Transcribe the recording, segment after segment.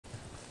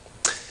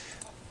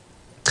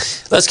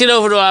Let's get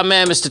over to our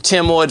man, Mr.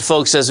 Tim Ward,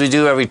 folks, as we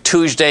do every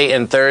Tuesday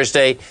and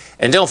Thursday.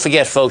 And don't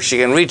forget, folks, you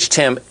can reach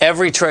Tim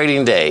every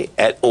trading day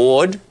at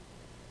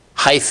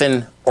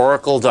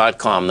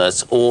ord-oracle.com.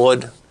 That's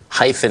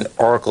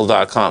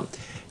ord-oracle.com.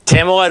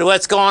 Tim Ward,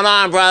 what's going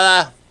on,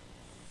 brother?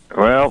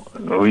 Well,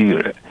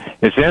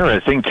 it's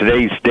interesting.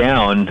 Today's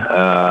down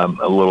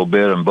a little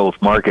bit on both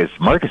markets.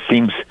 The market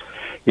seems,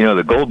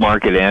 the gold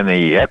market and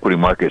the equity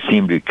market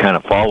seem to kind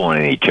of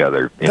following each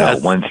other.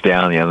 One's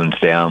down, the other one's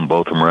down.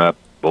 Both of them are up.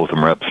 Both of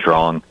them are up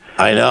strong.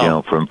 I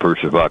know. From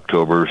 1st of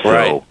October.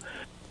 Right. So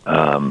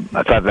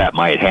I thought that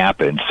might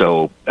happen.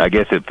 So I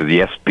guess if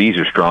the S&Ps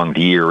are strong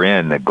to year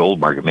end, the gold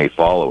market may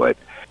follow it.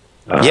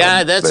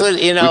 Yeah, that's what,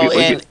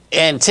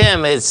 and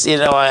Tim, it's,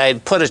 I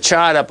put a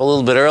chart up a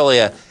little bit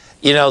earlier.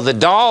 The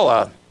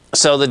dollar,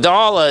 so the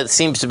dollar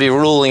seems to be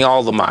ruling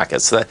all the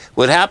markets.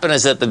 What happened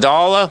is that the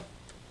dollar,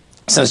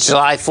 since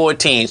July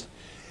 14th,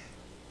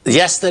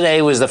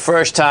 yesterday was the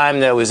first time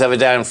that it was ever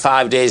down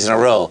 5 days in a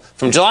row.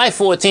 From July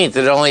 14th, it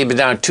had only been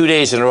down 2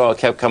 days in a row. It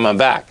kept coming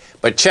back.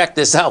 But check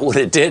this out, what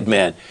it did,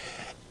 man.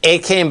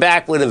 It came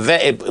back with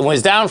it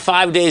was down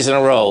 5 days in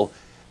a row,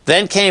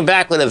 then came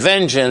back with a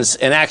vengeance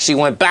and actually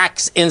went back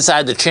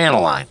inside the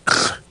channel line.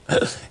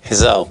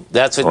 So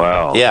that's what,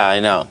 wow. Yeah, I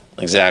know,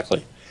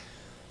 exactly.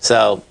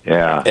 So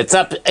yeah, it's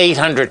up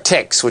 800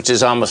 ticks, which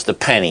is almost a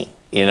penny,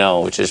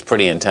 which is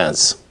pretty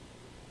intense.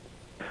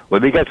 Well,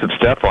 they got some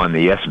stuff on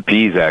the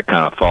S&Ps that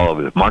kind of follow.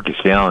 The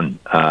market's down,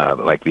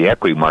 like the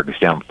equity market's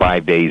down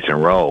 5 days in a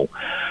row.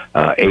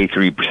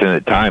 83%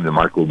 of the time, the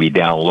market will be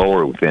down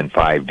lower within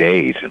 5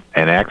 days.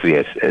 And actually,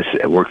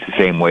 it works the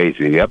same way as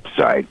the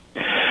upside.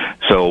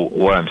 So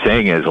what I'm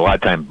saying is a lot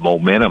of times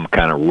momentum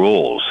kind of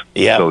rules.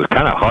 Yeah. So it's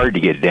kind of hard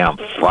to get down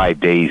 5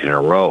 days in a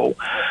row.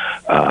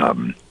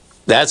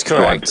 That's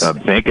correct. So I'm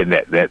thinking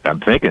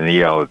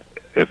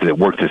if it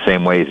works the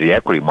same way as the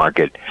equity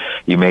market,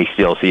 you may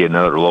still see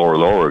another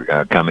lower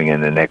coming in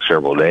the next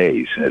several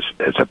days.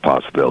 It's a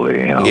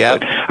possibility.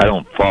 Yeah. I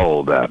don't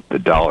follow the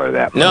dollar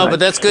that much. No, but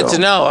that's good to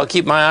know. I'll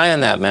keep my eye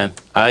on that, man.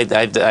 I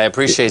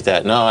appreciate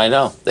that. No, I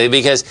know.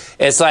 Because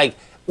it's like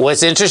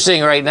what's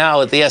interesting right now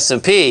with the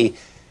S&P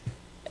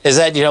is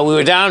that, we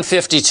were down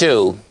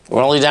 52.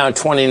 We're only down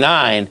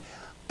 29.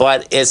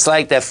 But it's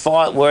like that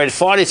we're at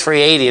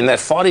 4380, and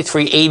that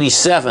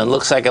 4387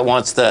 looks like it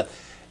wants to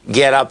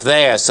get up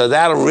there. So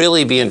that'll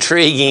really be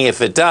intriguing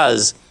if it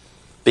does,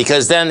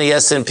 because then the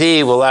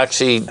S&P will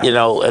actually,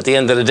 at the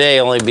end of the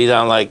day, only be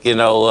down like,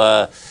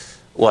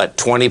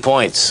 20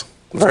 points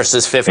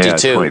versus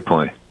 52. Yeah, 20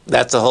 points.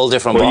 That's a whole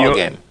different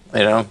ballgame,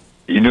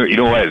 You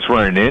know what it's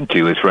running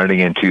into? It's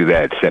running into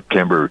that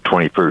September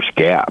 21st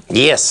gap.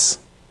 Yes.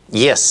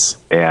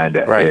 And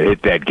right. It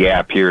hit that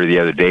gap here the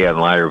other day on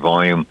lighter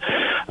volume.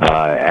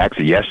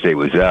 Actually, yesterday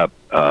was up.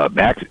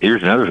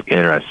 Here's another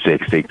interesting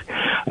thing.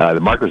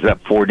 The market was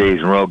up 4 days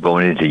in a row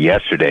going into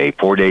yesterday.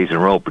 4 days in a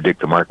row,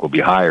 predict the market will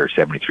be higher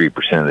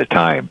 73% of the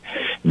time.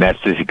 And that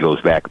statistic goes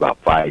back about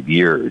 5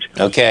 years.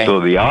 Okay. So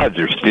the odds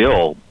are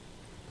still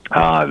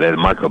that the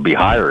market will be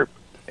higher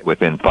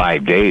within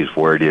 5 days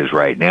where it is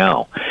right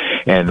now.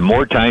 And the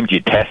more times you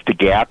test the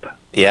gap,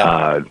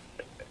 the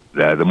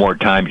more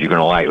times you're going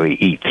to likely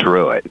eat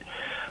through it.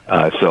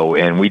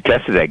 And we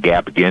tested that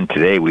gap again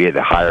today. We had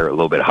a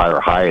little bit higher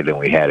high than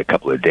we had a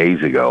couple of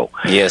days ago.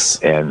 Yes.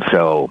 And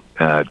so,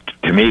 to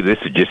me, this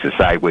is just a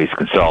sideways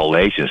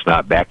consolidation. It's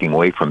not backing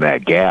away from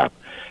that gap.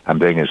 I'm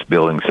thinking it's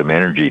building some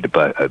energy to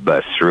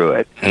bust through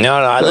it.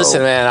 No,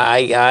 listen, man,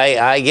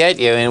 I get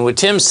you. And what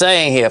Tim's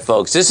saying here,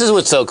 folks, this is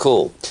what's so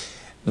cool.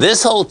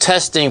 This whole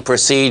testing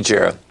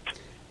procedure,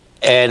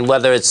 and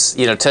whether it's,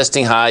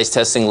 testing highs,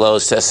 testing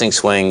lows, testing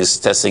swings,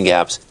 testing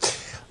gaps,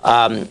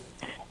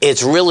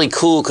 it's really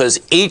cool because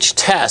each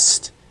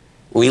test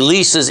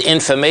releases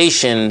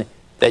information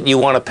that you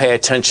want to pay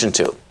attention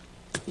to,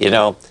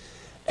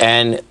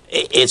 And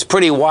it's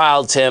pretty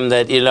wild, Tim,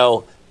 that,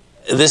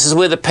 this is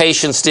where the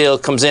patience still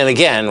comes in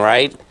again,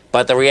 right?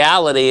 But the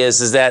reality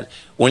is that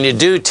when you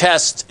do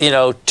test,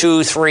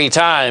 2-3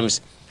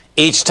 times,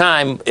 each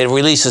time it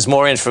releases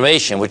more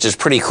information, which is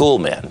pretty cool,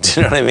 man. Do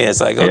you know what I mean?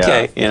 It's like,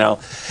 okay,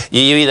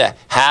 you either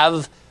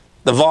have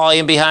the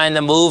volume behind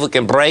the move, it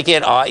can break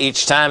it, or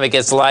each time it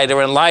gets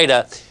lighter and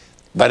lighter,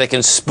 but it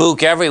can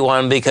spook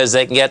everyone because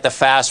they can get the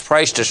fast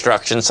price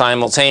destruction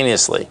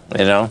simultaneously,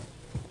 Yeah,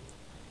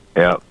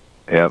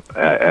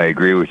 I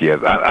agree with you.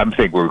 I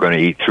think we're going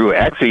to eat through it.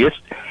 Actually,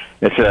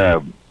 let's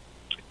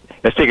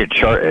take a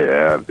chart.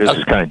 This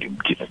is kind of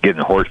getting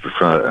the horse in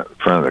front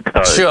of the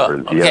cart.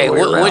 Sure. Okay,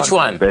 which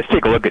one? Let's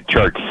take a look at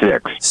chart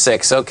 6.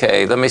 6,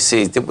 okay. Let me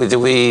see. Did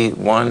we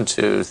 1,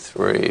 2,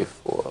 3,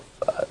 4,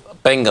 5.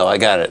 Bingo, I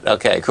got it.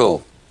 Okay,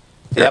 cool.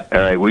 Yep. All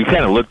right. We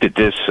kind of looked at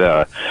this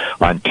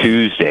on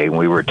Tuesday, and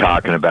we were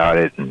talking about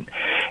it. And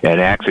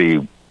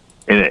actually,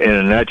 in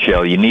a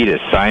nutshell, you need a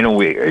sine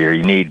wave, or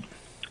you need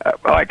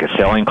like a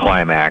selling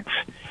climax,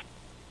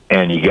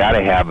 and you got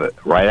to have it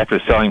right after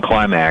the selling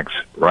climax.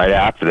 Right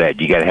after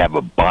that, you got to have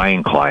a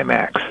buying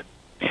climax.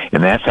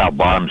 And that's how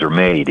bottoms are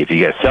made. If you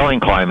get a selling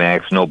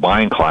climax, no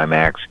buying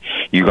climax,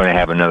 you're going to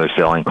have another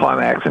selling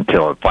climax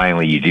until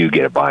finally you do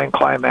get a buying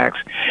climax.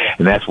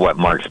 And that's what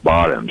marks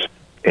bottoms.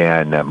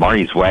 And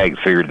Marty Zweig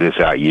figured this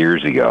out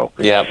years ago.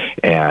 Yep.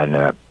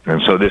 And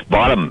so this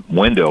bottom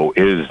window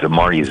is the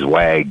Marty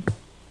Zweig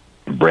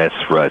breast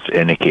thrust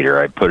indicator.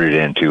 I put it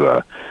into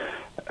a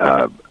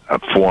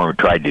form,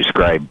 tried to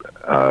describe,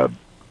 or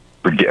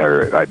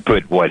I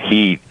put what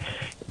he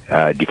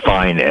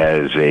defined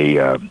as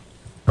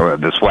or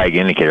the swag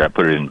indicator. I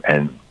put it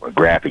in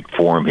graphic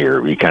form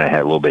here. We kind of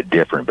had a little bit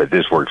different, but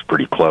this works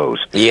pretty close.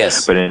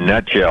 Yes. But in a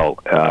nutshell,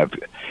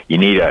 you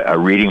need a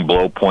reading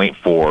below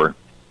 0.4.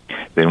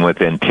 Then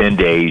within 10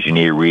 days, you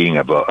need a reading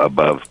above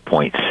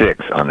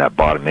 0.6 on that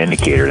bottom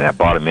indicator. And that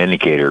bottom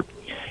indicator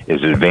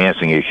is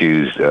advancing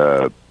issues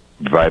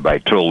divided by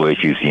total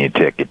issues, and you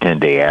take a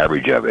 10-day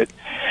average of it.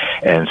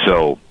 And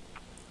so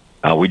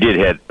we did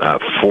hit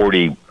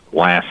 40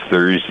 last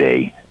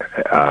Thursday,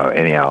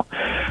 anyhow,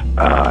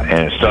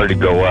 and it started to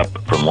go up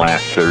from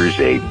last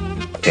Thursday,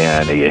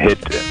 and it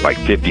hit like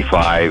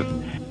 55,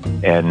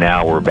 and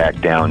now we're back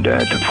down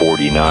to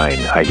 49.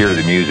 I hear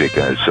the music,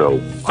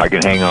 so I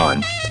can hang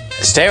on.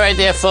 Stay right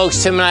there,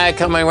 folks. Tim and I are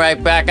coming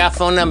right back. Our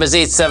phone number is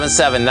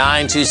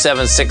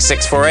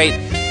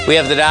 877-927-6648. We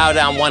have the Dow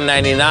down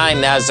 199,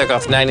 NASDAQ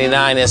off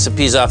 99,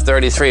 S&P's off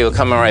 33. We're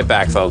coming right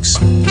back, folks.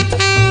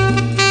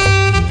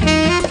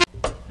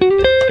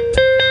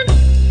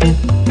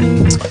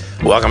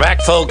 Welcome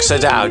back, folks.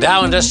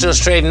 Dow Industrials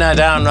trading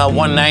down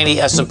 190.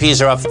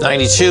 S&P's are off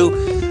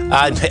 92.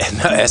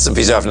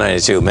 S&P's off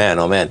 92. Man,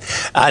 oh man.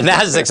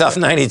 NASDAQ's off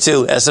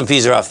 92.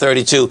 S&P's are off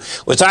 32.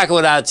 We're talking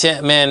with our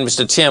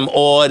Mr. Tim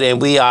Ord, and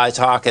we are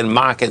talking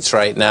markets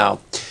right now.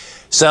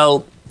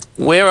 So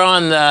we're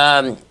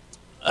on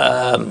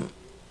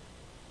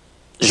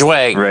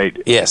Zweig. Right.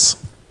 Yes.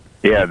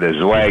 Yeah, the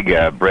Zweig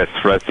breast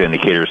thrust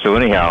indicator. So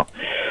anyhow,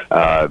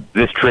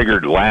 this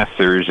triggered last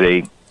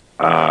Thursday.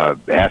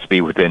 Has to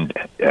be within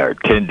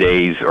 10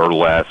 days or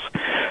less.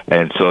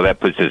 And so that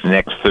puts us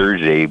next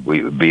Thursday,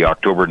 would be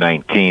October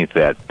 19th,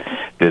 that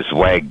this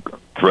Zweig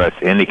thrust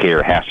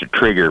indicator has to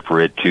trigger for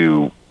it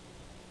to,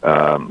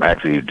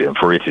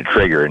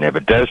 trigger. And if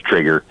it does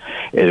trigger,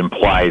 it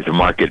implies the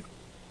market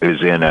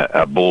is in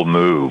a bull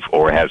move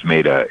or has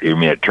made a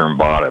intermediate-term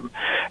bottom.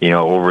 You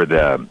know, over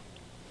that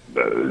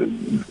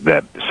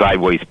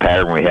sideways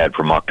pattern we had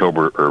from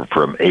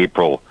from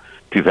April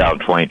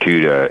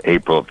 2022 to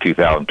April of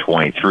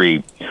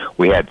 2023,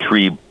 we had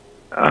three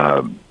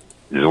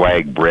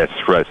Zweig breast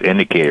thrust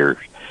indicators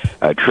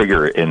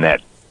trigger in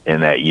that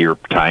year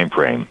time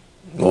frame.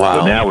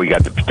 Wow! So now we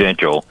got the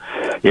potential.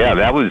 Yeah,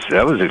 that was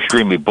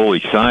extremely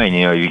bullish sign.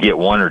 You know, you get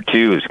one or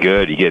two is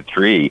good. You get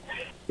three,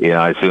 you know,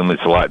 I assume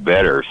it's a lot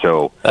better.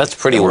 So that's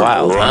pretty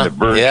wild, huh?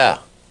 Yeah.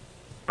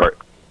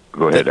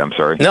 Go ahead. I'm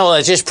sorry. No,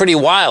 it's just pretty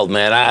wild,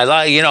 man. I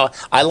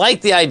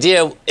like the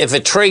idea if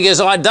it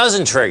triggers or it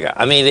doesn't trigger.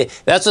 I mean,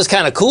 that's what's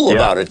kind of cool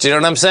about it. You know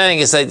what I'm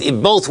saying? It's that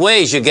in both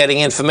ways you're getting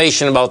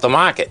information about the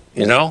market.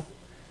 You know?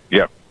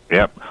 Yep.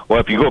 Well,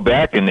 if you go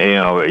back and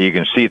you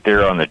can see it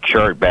there on the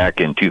chart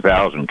back in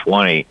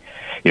 2020.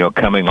 You know,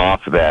 coming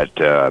off of that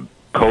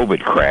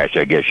COVID crash,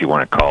 I guess you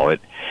want to call it.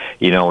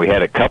 You know, we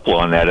had a couple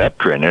on that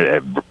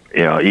uptrend.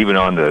 You know, even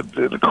on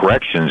the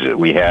corrections that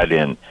we had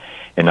in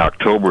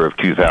October of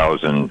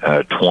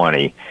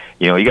 2020,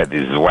 you know, you got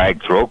these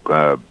Zweig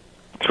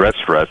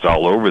thrusts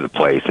all over the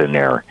place in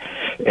there.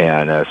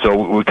 And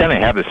so we kind of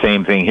have the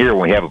same thing here.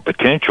 We have a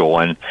potential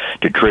one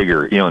to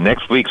trigger, you know,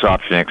 next week's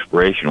option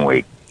expiration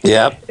week.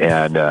 Yep.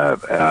 And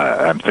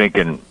I'm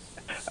thinking,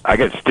 I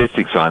got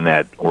statistics on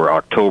that where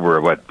October,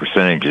 what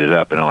percentage is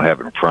up, and I don't have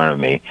it in front of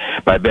me.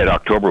 But I bet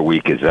October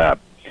week is up.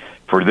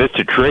 For this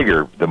to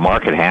trigger, the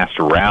market has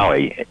to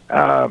rally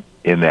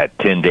in that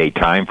 10-day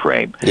time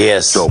frame.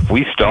 Yes. So if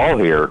we stall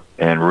here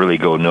and really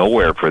go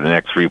nowhere for the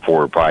next 3,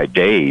 4, or 5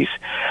 days,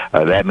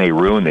 that may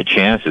ruin the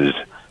chances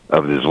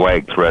of the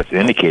Zweig thrust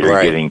indicator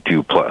getting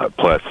to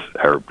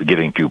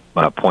getting to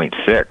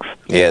 0.6.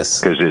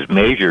 Yes. Because it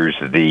measures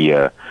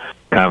the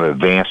kind of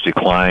advanced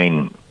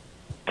decline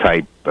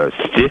type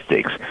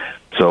statistics.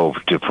 So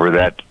for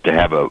that to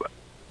have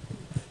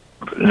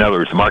in other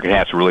words, the market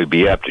has to really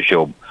be up to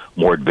show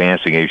more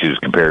advancing issues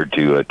compared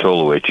to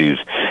total issues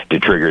to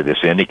trigger this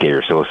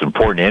indicator. So it's an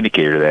important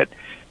indicator that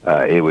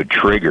it would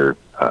trigger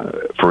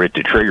for it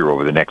to trigger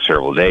over the next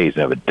several days.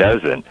 And if it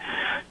doesn't,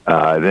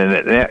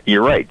 then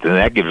you're right. Then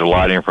that gives a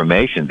lot of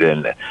information.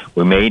 Then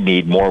we may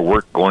need more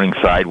work going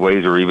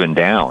sideways or even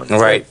down.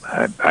 Right.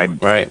 I'm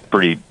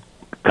pretty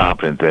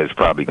confident that it's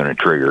probably going to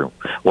trigger.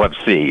 We'll have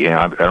to see. You know,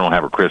 I don't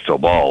have a crystal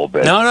ball,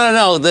 but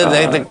no.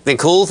 The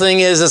cool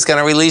thing is it's going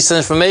to release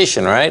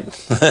information, right?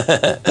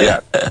 Yeah,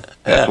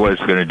 that's what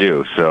it's going to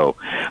do. So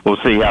we'll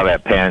see how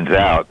that pans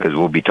out because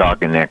we'll be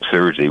talking next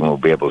Thursday and we'll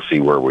be able to see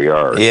where we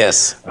are.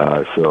 Yes.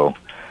 So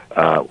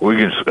we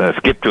can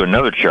skip to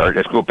another chart.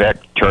 Let's go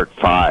back to chart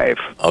 5.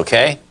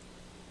 Okay.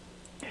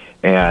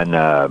 And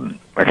I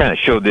kind of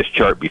showed this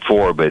chart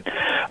before, but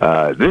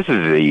this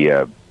is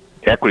the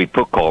equity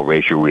put call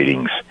ratio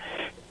readings.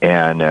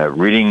 and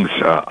readings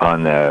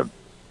on the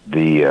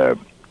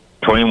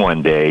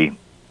 21-day.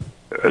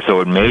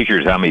 So it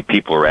measures how many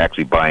people are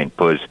actually buying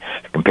puts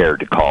compared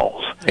to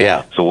calls.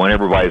 Yeah. So when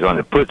everybody's on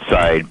the put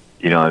side,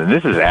 and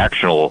this is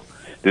actionable.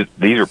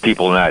 These are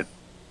people not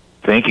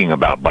thinking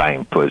about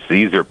buying puts.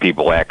 These are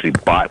people who actually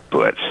bought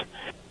puts,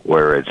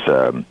 where it's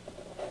so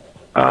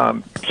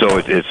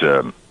it's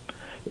a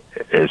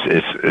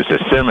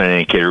sentiment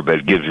indicator, but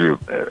it gives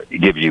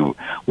you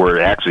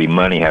where actually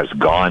money has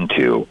gone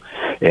to,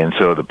 and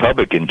so the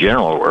public in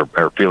general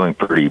are feeling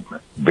pretty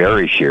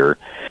bearish here,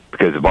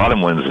 because the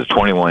bottom one is a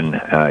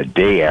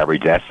 21-day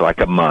average. That's like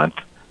a month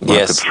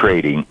of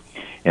trading,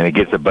 and it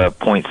gets above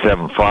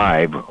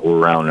 0.75 or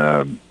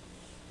around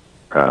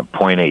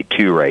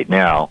 0.82 right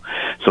now.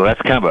 So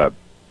that's kind of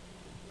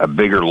a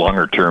bigger,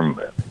 longer-term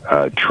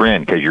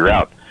trend, because you're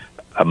out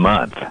a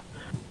month.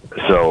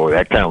 So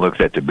that kind of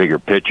looks at the bigger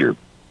picture.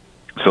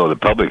 So the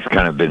public's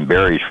kind of been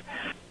bearish,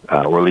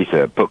 or at least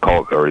the put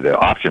call or the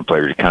option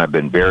players have kind of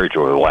been bearish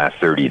over the last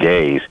 30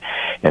 days,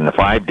 and the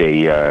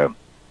 5-day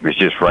is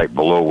just right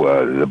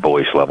below the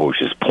bullish level,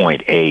 which is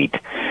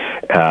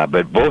 0.8.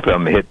 But both of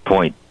them hit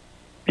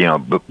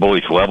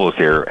bullish levels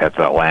here at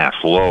the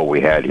last low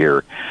we had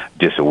here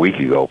just a week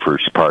ago,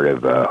 first part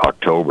of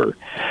October.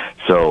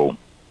 So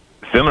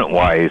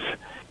sentiment-wise,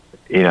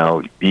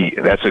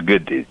 that's a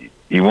good.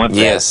 You want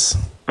that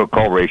put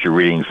call ratio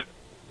readings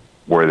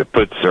where the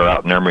puts are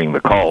outnumbering the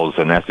calls,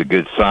 and that's a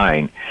good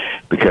sign,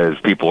 because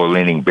people are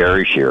leaning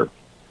bearish here.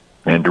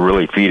 And to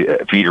really feed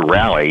a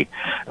rally,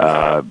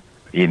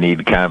 you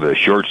need kind of a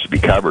shorts to be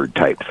covered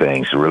type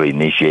things to really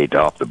initiate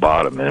off the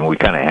bottom, and we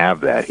kind of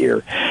have that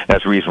here.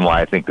 That's the reason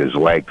why I think this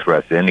lag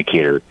thrust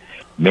indicator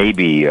may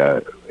be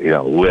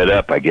lit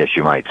up, I guess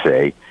you might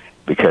say,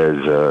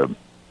 because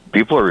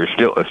people are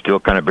still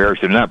kind of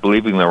bearish. They're not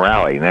believing the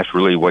rally, and that's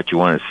really what you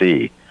want to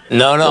see.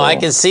 No, I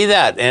can see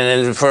that,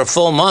 and for a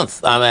full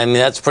month, I mean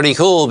that's pretty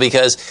cool,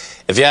 because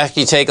if you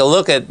actually take a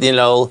look at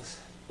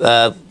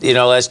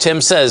as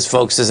Tim says,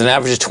 folks, there's an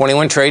average of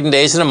 21 trading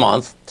days in a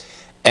month.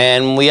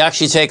 And we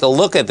actually take a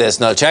look at this.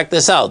 Now, check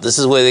this out. This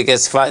is where it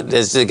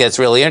gets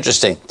really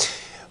interesting.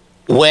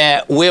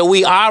 Where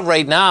we are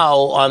right now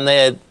on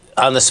the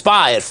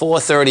SPY at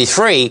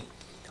 433,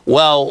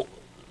 well,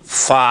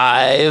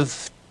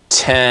 5,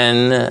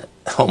 10,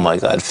 oh my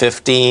God,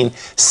 15,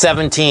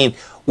 17.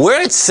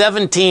 We're at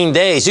 17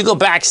 days. You go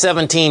back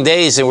 17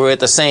 days and we're at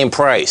the same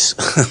price.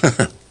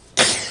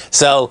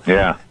 So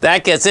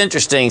that gets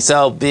interesting.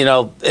 So,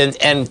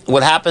 and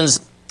what happens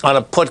on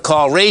a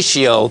put-call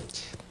ratio,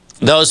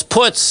 those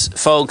puts,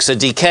 folks, are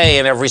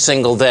decaying every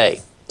single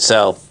day.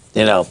 So,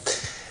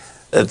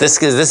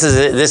 this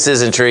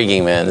is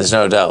intriguing, man. There's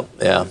no doubt.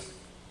 Yeah.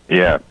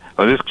 Yeah.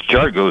 Well, this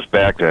chart goes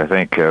back to, I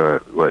think,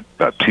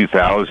 about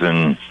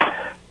 2000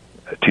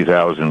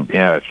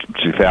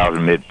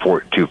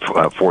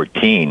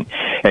 mid-14,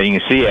 and you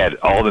can see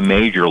at all the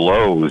major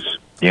lows.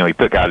 He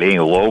took out any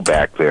low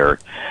back there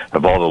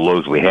of all the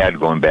lows we had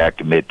going back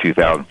to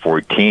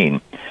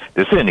mid-2014.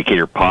 This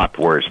indicator popped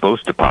where it's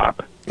supposed to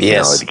pop.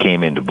 Yes. It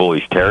came into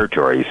bullish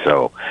territory.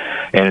 So,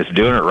 and it's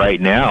doing it right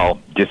now,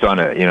 just on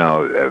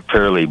a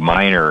fairly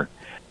minor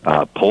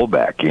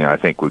pullback. I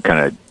think we kind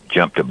of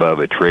jumped above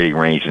a trading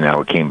range, and now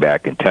we came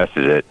back and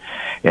tested it,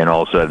 and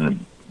all of a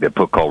sudden the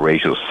put call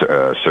ratio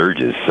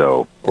surges.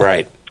 So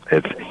right.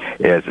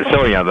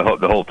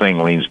 The whole thing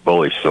leans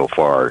bullish so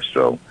far.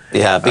 So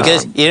yeah,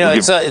 because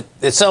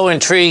it's so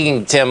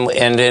intriguing, Tim,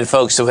 and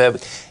folks who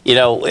have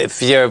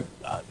if you're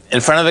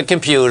in front of a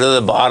computer,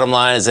 the bottom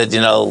line is that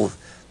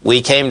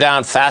we came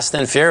down fast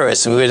and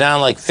furious, and we were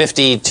down like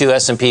 52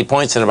 S&P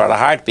points in about a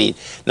heartbeat.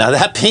 Now,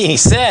 that being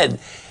said,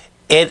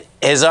 it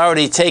has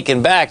already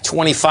taken back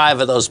 25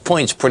 of those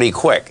points pretty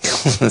quick.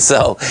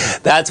 So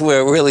that's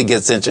where it really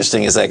gets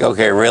interesting. It's like,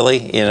 okay,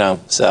 really?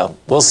 So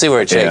we'll see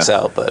where it shakes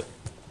out. But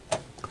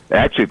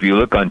actually, if you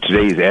look on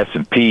today's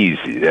S&Ps,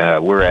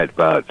 we're at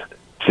about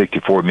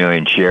 64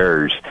 million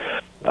shares.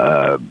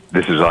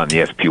 This is on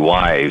the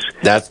SPYs.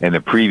 And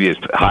the previous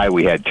high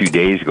we had 2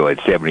 days ago at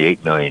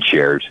 78 million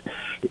shares.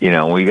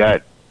 We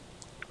got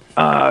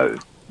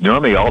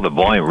normally all the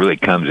volume really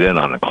comes in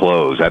on a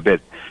close. I bet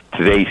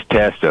today's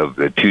test of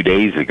the 2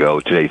 days ago,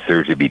 today's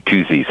Thursday, be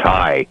Tuesday's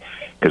high,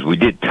 because we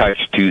did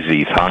touch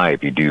Tuesday's high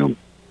if you do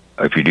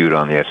it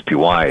on the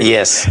SPY.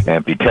 Yes. And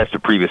if you test the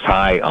previous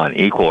high on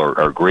equal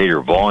or greater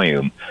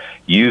volume,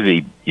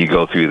 usually you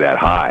go through that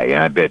high.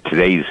 And I bet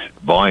today's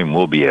volume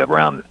will be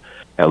around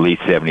at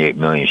least 78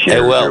 million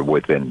shares, or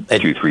within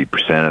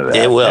 2-3% of that.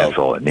 It will. That's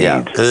all it needs.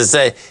 Yeah, because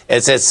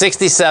it's at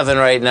 67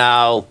 right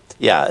now.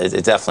 Yeah,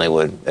 it definitely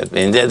would. I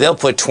mean, they'll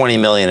put 20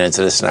 million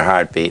into this in a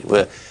heartbeat.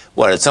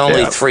 It's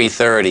only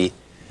 330.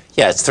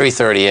 Yeah, it's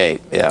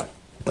 338. Yeah.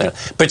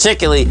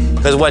 Particularly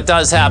because what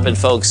does happen,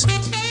 folks.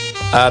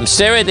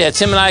 Stay right there.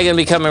 Tim and I are going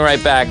to be coming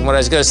right back. And what I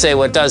was going to say,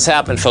 what does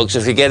happen, folks,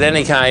 if you get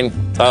any kind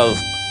of,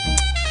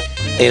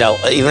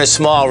 even a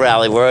small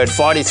rally, we're at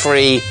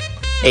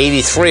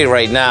 43.83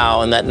 right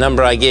now, and that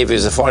number I gave you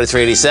is a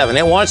 43.87.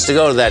 It wants to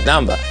go to that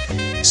number.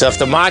 So if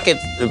the market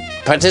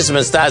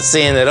participants start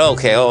seeing that,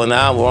 okay,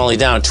 now we're only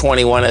down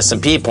 21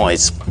 S&P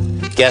points,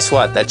 guess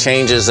what? That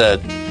changes the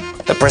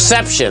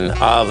perception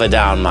of a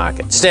down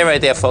market. Stay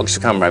right there, folks.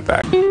 We'll come right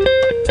back.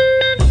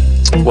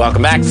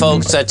 Welcome back,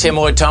 folks. Tim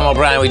Wood, Tom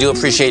O'Brien. We do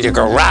appreciate you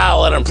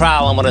growling and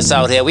prowling with us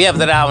out here. We have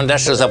the Dow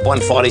Industrials up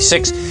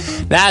 146.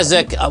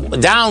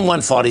 NASDAQ down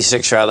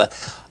 146, rather.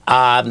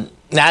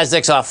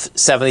 NASDAQ's off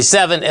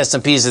 77.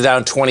 S&Ps are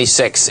down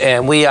 26.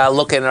 And we are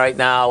looking right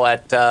now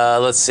at,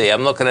 let's see,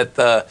 I'm looking at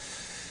the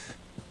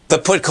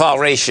put-call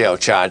ratio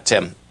chart,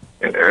 Tim.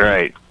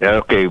 Right.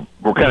 Okay.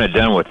 We're kind of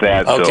done with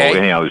that. Okay. So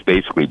anyhow, it's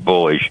basically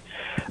bullish.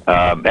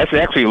 Let's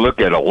actually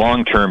look at a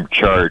long-term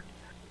chart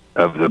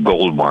of the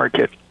gold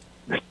market,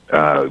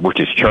 which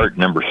is chart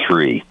number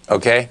 3.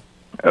 Okay.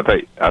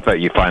 I thought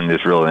you'd find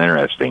this real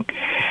interesting.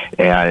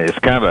 And it's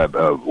kind of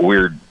a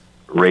weird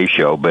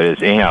ratio, but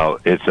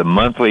it's a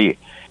monthly,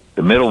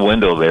 the middle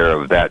window there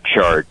of that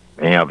chart.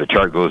 Anyhow, the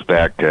chart goes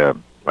back to,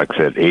 like I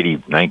said,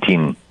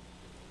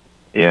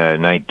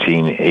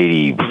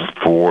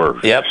 1984,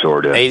 yep,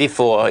 sort of.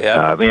 84,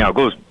 yeah. It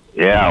goes,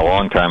 a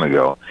long time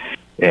ago.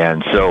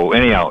 And so,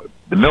 anyhow,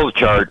 the middle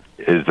chart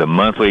is the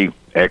monthly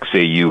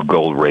XAU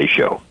gold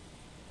ratio.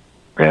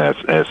 And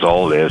that's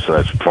all it is, so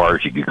as far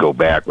as you could go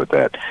back with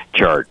that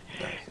chart.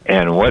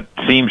 And what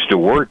seems to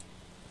work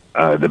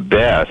the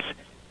best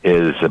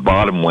is the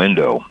bottom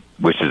window,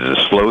 which is the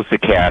slow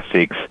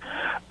stochastics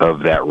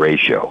of that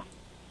ratio.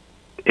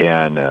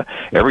 And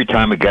every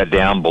time it got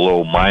down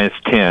below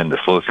 -10, the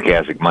slow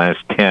stochastic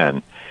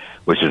 -10,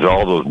 which is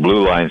all those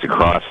blue lines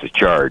across the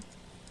chart,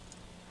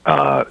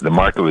 the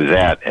market was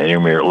at an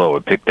intermediate low.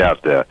 It picked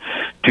out the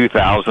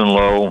 2000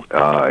 low.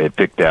 It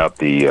picked out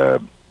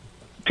the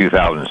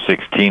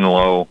 2016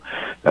 low.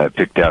 It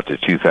picked out the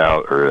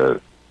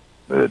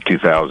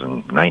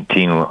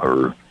 2019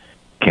 or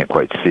can't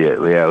quite see it.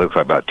 Yeah, it looks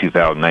like about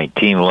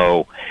 2019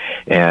 low,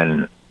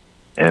 and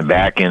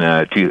back in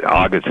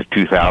August of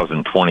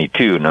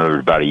 2022, in other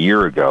words, about a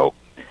year ago,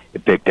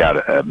 it picked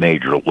out a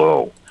major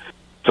low.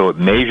 So it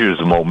measures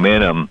the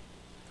momentum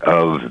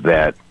of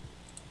that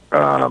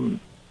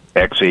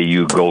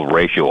XAU gold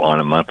ratio on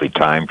a monthly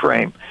time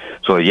frame.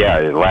 So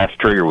yeah, the last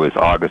trigger was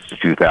August of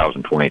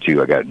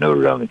 2022. I got it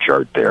noted on the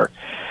chart there.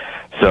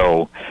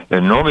 So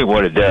and normally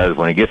what it does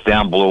when it gets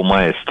down below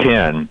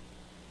 -10,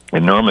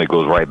 it normally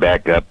goes right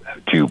back up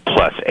to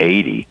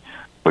 +80,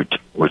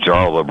 which are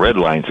all the red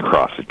lines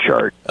across the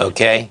chart.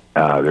 Okay.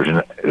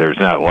 There's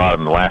not a lot of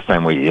them. The last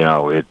time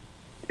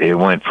it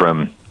went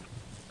from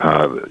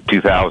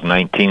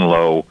 2019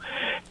 low,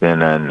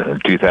 then in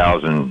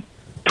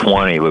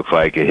 2020 looks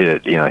like it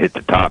hit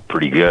the top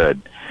pretty good,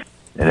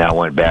 and that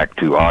went back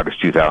to August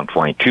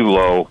 2022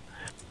 low,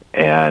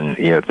 and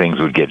things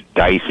would get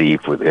dicey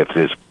if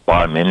this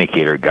bottom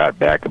indicator got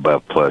back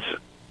above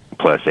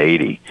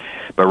 +80.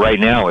 But right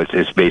now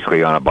it's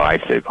basically on a buy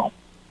signal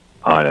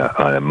on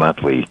a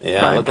monthly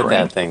time look frame. at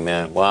that thing,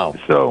 man. Wow.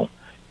 So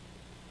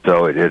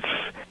it's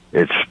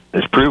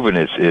proven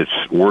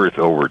it's worth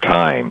over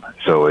time.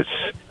 So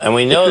and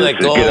we know that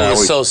gold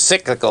is so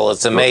cyclical.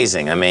 It's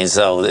amazing. I mean,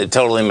 so it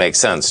totally makes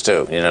sense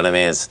too. You know what I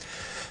mean? It's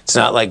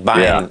not like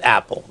buying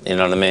Apple. You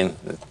know what I mean?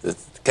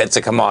 It's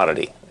a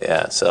commodity.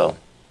 Yeah. So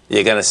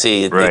you're gonna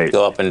see it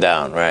go up and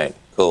down. Right.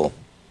 Cool.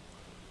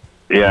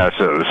 Yeah,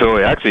 so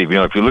actually,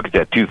 if you look at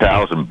that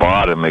 2000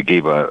 bottom, it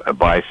gave a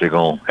buy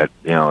signal at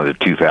the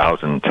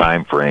 2000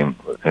 time frame,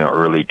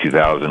 early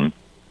 2000.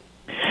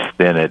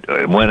 Then it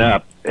went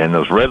up, and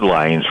those red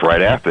lines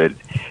right after it,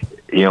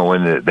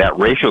 when that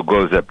ratio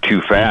goes up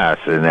too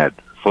fast, and that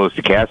slow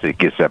stochastic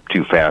gets up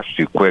too fast,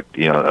 too quick,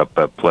 up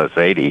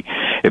 +80,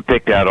 it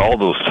picked out all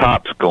those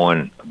tops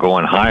going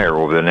higher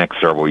over the next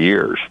several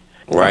years.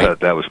 Right. I thought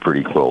that was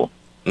pretty cool.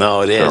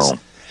 No, it is.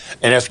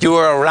 And if you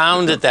were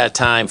around at that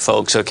time,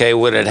 folks, okay,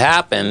 what had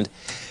happened,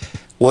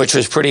 which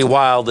was pretty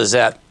wild, is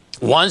that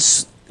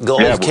once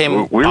gold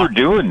came... We were not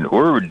doing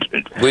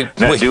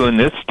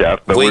this stuff,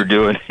 but we're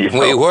doing...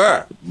 We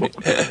were.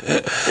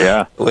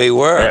 Yeah. We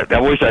were. I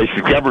wish I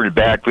discovered it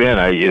back then.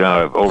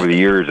 Over the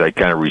years, I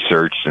kind of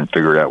researched and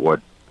figured out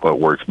what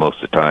works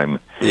most of the time.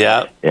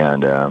 Yeah.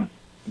 And,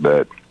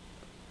 but...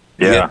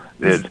 Yeah.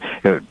 The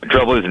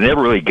trouble is, it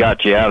never really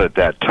got you out at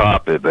that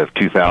top of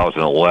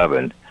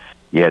 2011.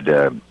 You had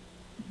to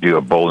do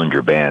a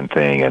Bollinger Band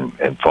thing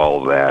and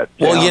follow that.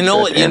 Well, you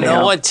know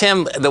what,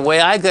 Tim? The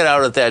way I got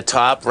out at that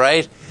top,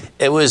 right?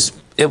 It was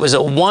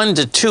a 1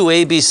 to 2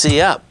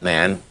 ABC up,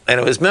 man. And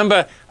it was,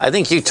 remember, I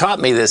think you taught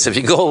me this. If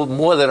you go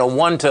more than a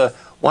 1 to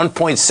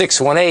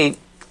 1.618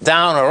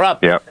 down or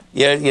up,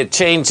 you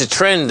change the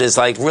trend is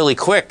like really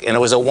quick. And it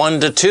was a 1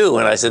 to 2,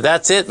 and I said,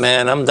 "That's it,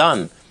 man. I'm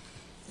done."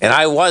 And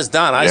I was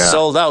done. I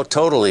sold out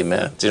totally,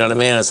 man. Do you know what I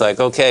mean? It's like,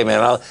 okay,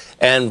 man.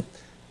 And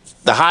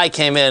the high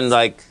came in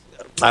like,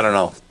 I don't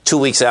know, 2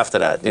 weeks after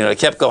that. It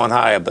kept going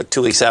higher, but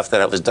 2 weeks after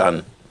that it was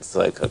done. It's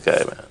like,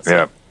 okay,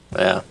 man.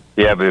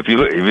 Yeah, but if you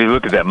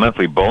look at that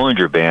monthly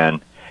Bollinger Band,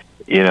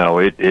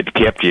 it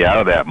kept you out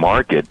of that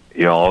market,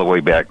 all the way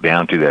back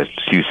down to that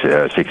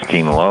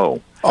 16 low.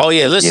 Oh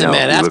yeah, listen,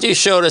 man. After you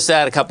showed us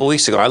that a couple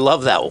weeks ago, I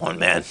love that one,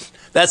 man.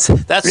 That's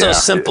so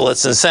simple.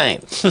 It's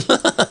insane.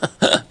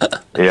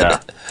 Yeah,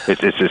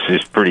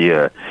 it's pretty.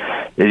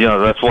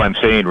 That's why I'm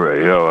saying.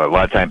 A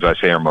lot of times I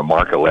say in my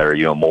market letter,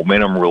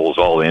 momentum rules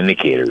all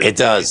indicators. It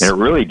does, and it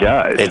really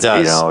does. It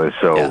does.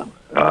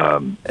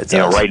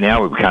 Right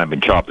now we've kind of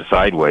been chopping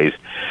sideways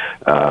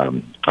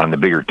on the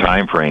bigger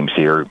time frames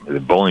here. The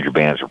Bollinger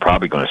Bands are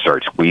probably going to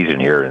start squeezing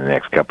here in the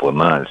next couple of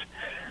months.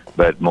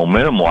 But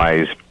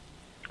momentum-wise,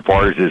 as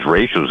far as this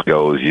ratios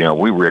goes,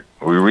 we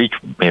reach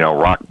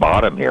rock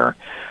bottom here.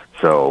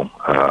 So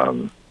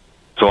on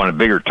a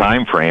bigger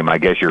time frame, I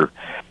guess you're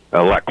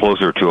a lot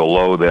closer to a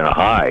low than a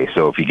high.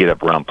 So if you get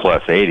up around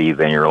plus 80,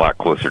 then you're a lot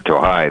closer to a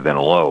high than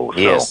a low.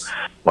 Yes. So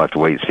we'll have to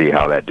wait and see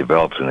how that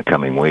develops in the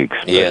coming weeks.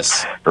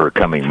 Yes. Or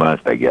coming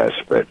month, I guess.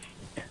 But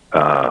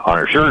on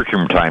a shorter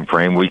term time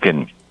frame, we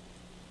can.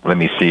 Let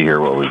me see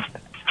here what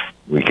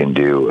we can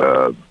do.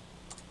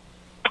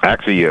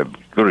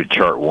 Go to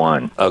chart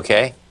 1.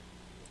 Okay.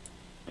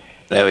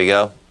 There we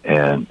go.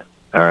 And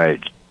all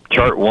right,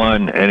 chart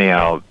 1.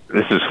 Anyhow,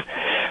 this is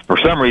for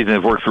some reason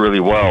it works really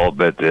well,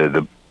 but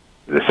the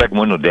second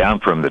window down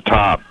from the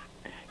top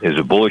is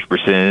a bullish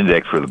percent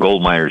index for the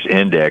gold miners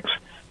index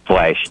 /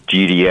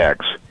 GDX,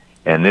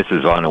 and this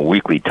is on a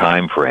weekly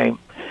time frame,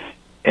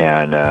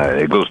 and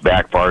it goes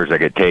back far as I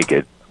could take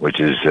it, which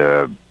is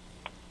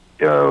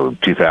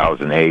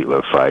 2008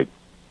 looks like,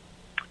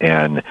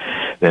 and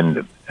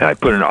then I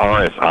put an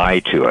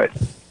RSI to it.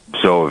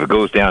 So if it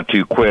goes down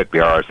too quick, the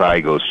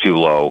RSI goes too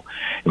low.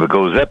 If it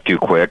goes up too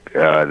quick,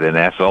 then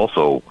that's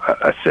also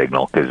a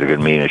signal, because it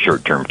could mean a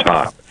short-term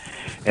top.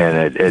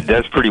 And it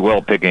does pretty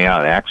well picking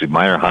out actually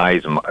minor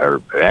highs,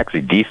 or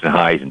actually decent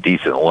highs and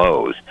decent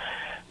lows.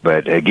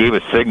 But it gave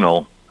a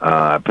signal.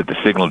 I put the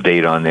signal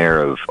date on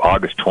there of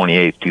August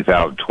 28th,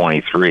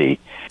 2023.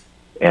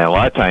 And a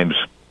lot of times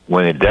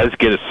when it does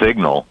get a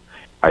signal,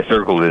 I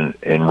circled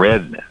in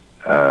red.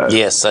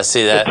 Yes, I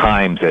see that. The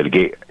times that it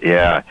gave,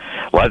 a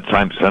lot of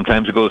times,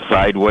 sometimes it goes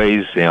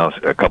sideways.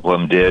 A couple of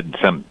them did.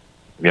 Some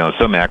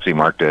actually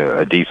marked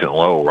a decent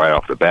low right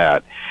off the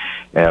bat.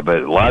 But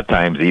a lot of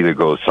times it either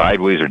goes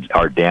sideways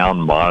or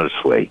down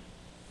modestly.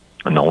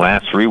 And the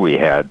last 3 we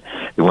had,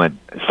 it went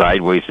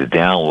sideways to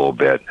down a little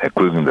bit,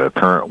 including the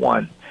current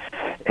one.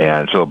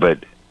 And so,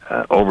 but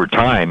over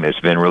time, it's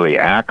been really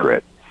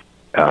accurate.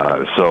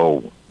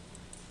 So,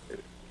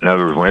 in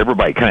other words, when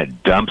everybody kind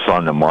of dumps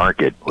on the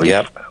market,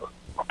 yep.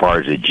 As far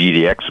as the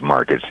GDX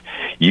markets,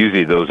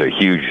 usually those are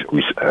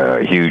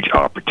huge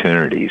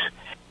opportunities.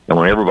 And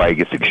when everybody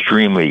gets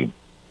extremely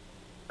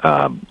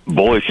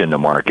bullish in the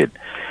market,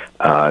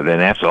 then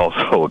that's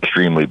also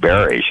extremely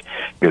bearish,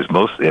 because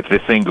if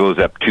this thing goes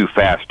up too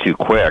fast, too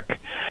quick,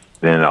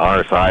 then the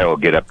RSI will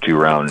get up to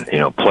around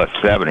plus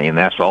 70, and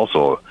that's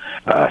also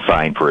a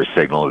sign for a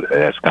signal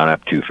that's gone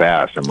up too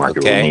fast. The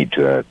market will need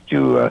to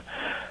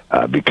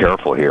be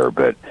careful here.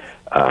 But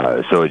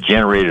so it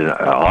generated an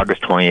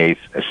August 28th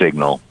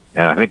signal,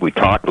 and I think we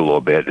talked a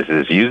little bit. This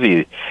is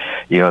usually,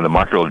 the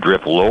market will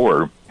drift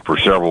lower for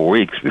several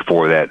weeks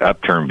before that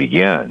upturn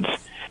begins.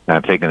 And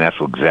I'm thinking that's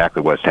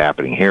exactly what's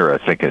happening here. I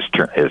think it's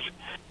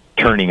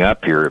turning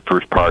up here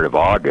first part of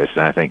August,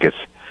 and I think it's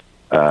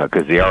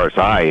because the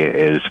RSI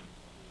is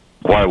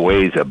quite a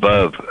ways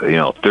above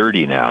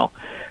 30 now.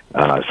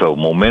 So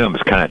momentum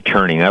is kind of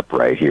turning up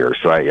right here.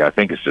 So I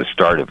think it's the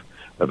start of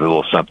a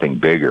little something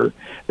bigger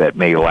that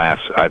may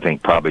last. I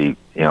think probably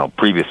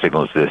previous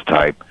signals of this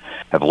type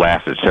have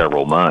lasted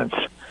several months.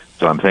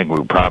 So I'm thinking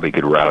we probably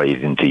could rally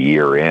it into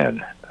year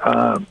end.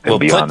 We'll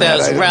put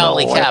those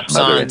rally caps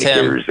on,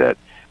 Tim.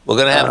 We're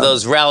going to have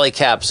those rally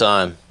caps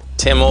on.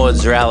 Tim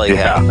Ord's rally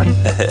cap.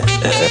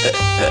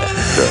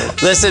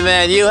 Listen,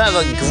 man, you have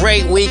a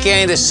great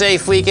weekend, a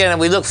safe weekend, and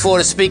we look forward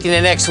to speaking to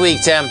you next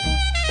week, Tim.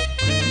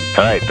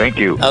 All right, thank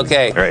you.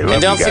 Okay, all right,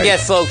 and don't forget,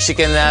 folks, you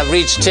can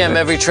reach Tim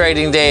every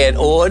trading day at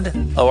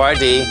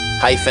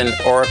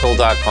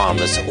ord-oracle.com.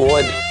 That's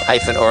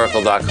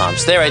ord-oracle.com.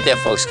 Stay right there,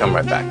 folks. Come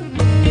right back.